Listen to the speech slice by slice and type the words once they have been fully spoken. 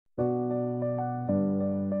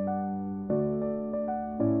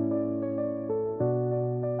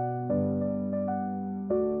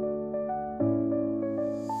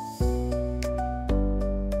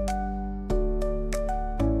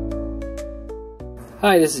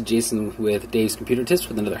Hi, this is Jason with Dave's Computer Tips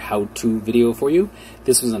with another how-to video for you.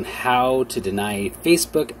 This was on how to deny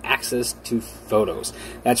Facebook access to photos.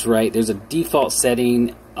 That's right, there's a default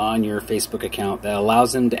setting on your Facebook account that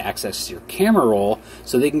allows them to access your camera roll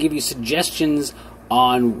so they can give you suggestions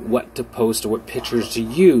on what to post or what pictures to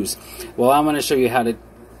use. Well, I'm going to show you how to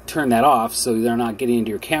turn that off so they're not getting into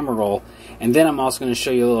your camera roll, and then I'm also going to show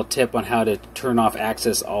you a little tip on how to turn off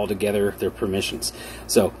access altogether, their permissions.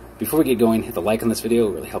 So before we get going, hit the like on this video.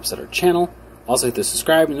 It really helps out our channel. Also hit the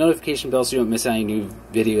subscribe and notification bell so you don't miss any new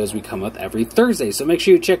videos we come with every Thursday. So make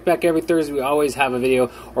sure you check back every Thursday. We always have a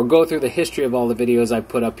video, or go through the history of all the videos I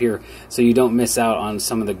put up here so you don't miss out on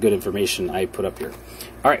some of the good information I put up here.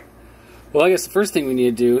 Alright, well, I guess the first thing we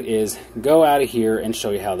need to do is go out of here and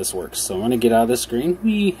show you how this works. So I'm going to get out of the screen.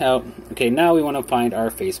 Okay, now we want to find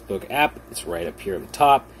our Facebook app. It's right up here at the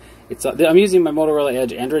top. I'm using my Motorola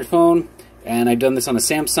Edge Android phone, and I've done this on a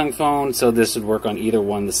Samsung phone, so this would work on either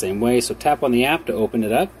one the same way. So tap on the app to open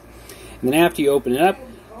it up. And then after you open it up,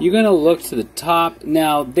 you're going to look to the top.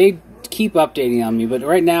 Now, they keep updating on me, but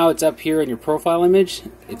right now it's up here in your profile image.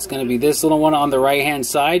 It's going to be this little one on the right hand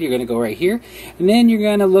side. You're going to go right here, and then you're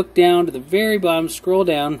going to look down to the very bottom, scroll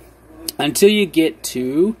down until you get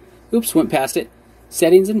to, oops, went past it,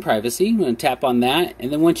 settings and privacy. I'm going to tap on that,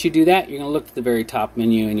 and then once you do that, you're going to look at the very top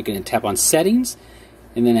menu and you're going to tap on settings.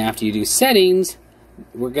 And then after you do settings,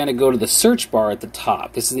 we're going to go to the search bar at the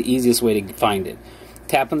top. This is the easiest way to find it.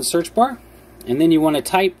 Tap on the search bar, and then you want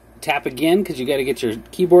to tap again because you got to get your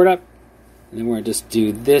keyboard up. And then we're going to just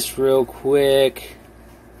do this real quick.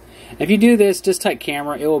 If you do this, just type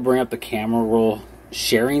camera. It will bring up the camera roll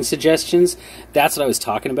sharing suggestions. That's what I was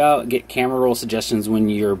talking about. Get camera roll suggestions when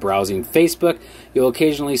you're browsing Facebook. You'll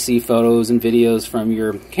occasionally see photos and videos from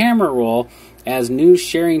your camera roll as new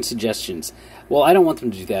sharing suggestions. Well, I don't want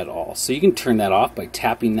them to do that at all. So you can turn that off by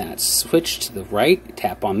tapping that switch to the right,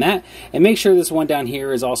 tap on that, and make sure this one down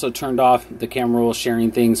here is also turned off, the camera roll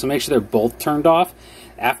sharing thing. So make sure they're both turned off.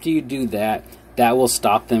 After you do that, that will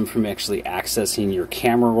stop them from actually accessing your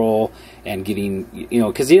camera roll and getting,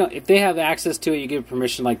 because if they have access to it, you give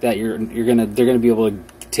permission like that, they're gonna be able to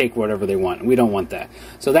take whatever they want. We don't want that.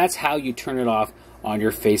 So that's how you turn it off on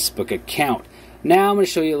your Facebook account. Now I'm going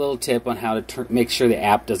to show you a little tip on how to make sure the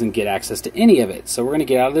app doesn't get access to any of it. So we're going to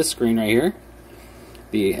get out of this screen right here.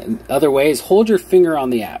 The other way is hold your finger on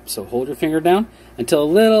the app. So hold your finger down until a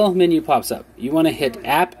little menu pops up. You want to hit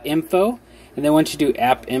App Info, and then once you do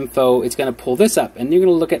App Info, it's going to pull this up, and you're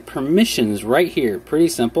going to look at Permissions right here. Pretty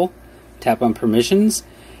simple. Tap on Permissions,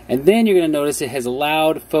 and then you're going to notice it has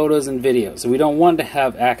allowed photos and videos, and we don't want to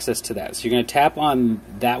have access to that. So you're going to tap on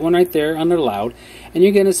that one right there under Allowed, and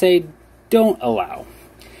you're going to say Don't allow.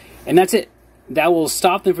 And that's it. That will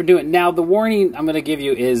stop them from doing it. Now, the warning I'm going to give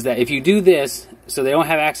you is that if you do this, so they don't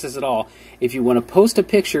have access at all, if you want to post a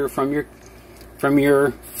picture from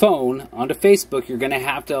your phone onto Facebook, you're going to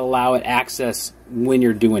have to allow it access when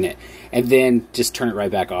you're doing it. And then just turn it right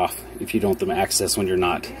back off if you don't want them access when you're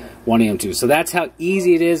not wanting them to. So that's how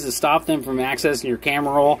easy it is to stop them from accessing your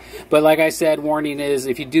camera roll. But like I said, warning is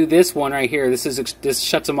if you do this one right here, this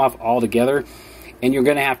shuts them off altogether. And you're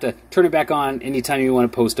going to have to turn it back on anytime you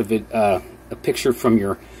want to post a picture from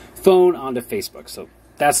your phone onto Facebook. So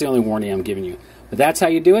that's the only warning I'm giving you. But that's how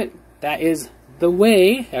you do it. That is the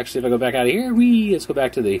way. Actually, if I go back out of here, let's go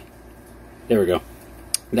back to there we go.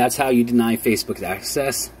 That's how you deny Facebook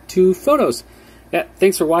access to photos. Yeah,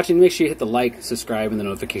 thanks for watching. Make sure you hit the like, subscribe, and the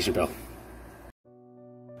notification bell.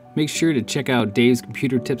 Make sure to check out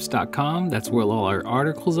davescomputertips.com. That's where all our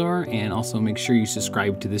articles are. And also make sure you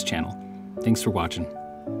subscribe to this channel. Thanks for watching.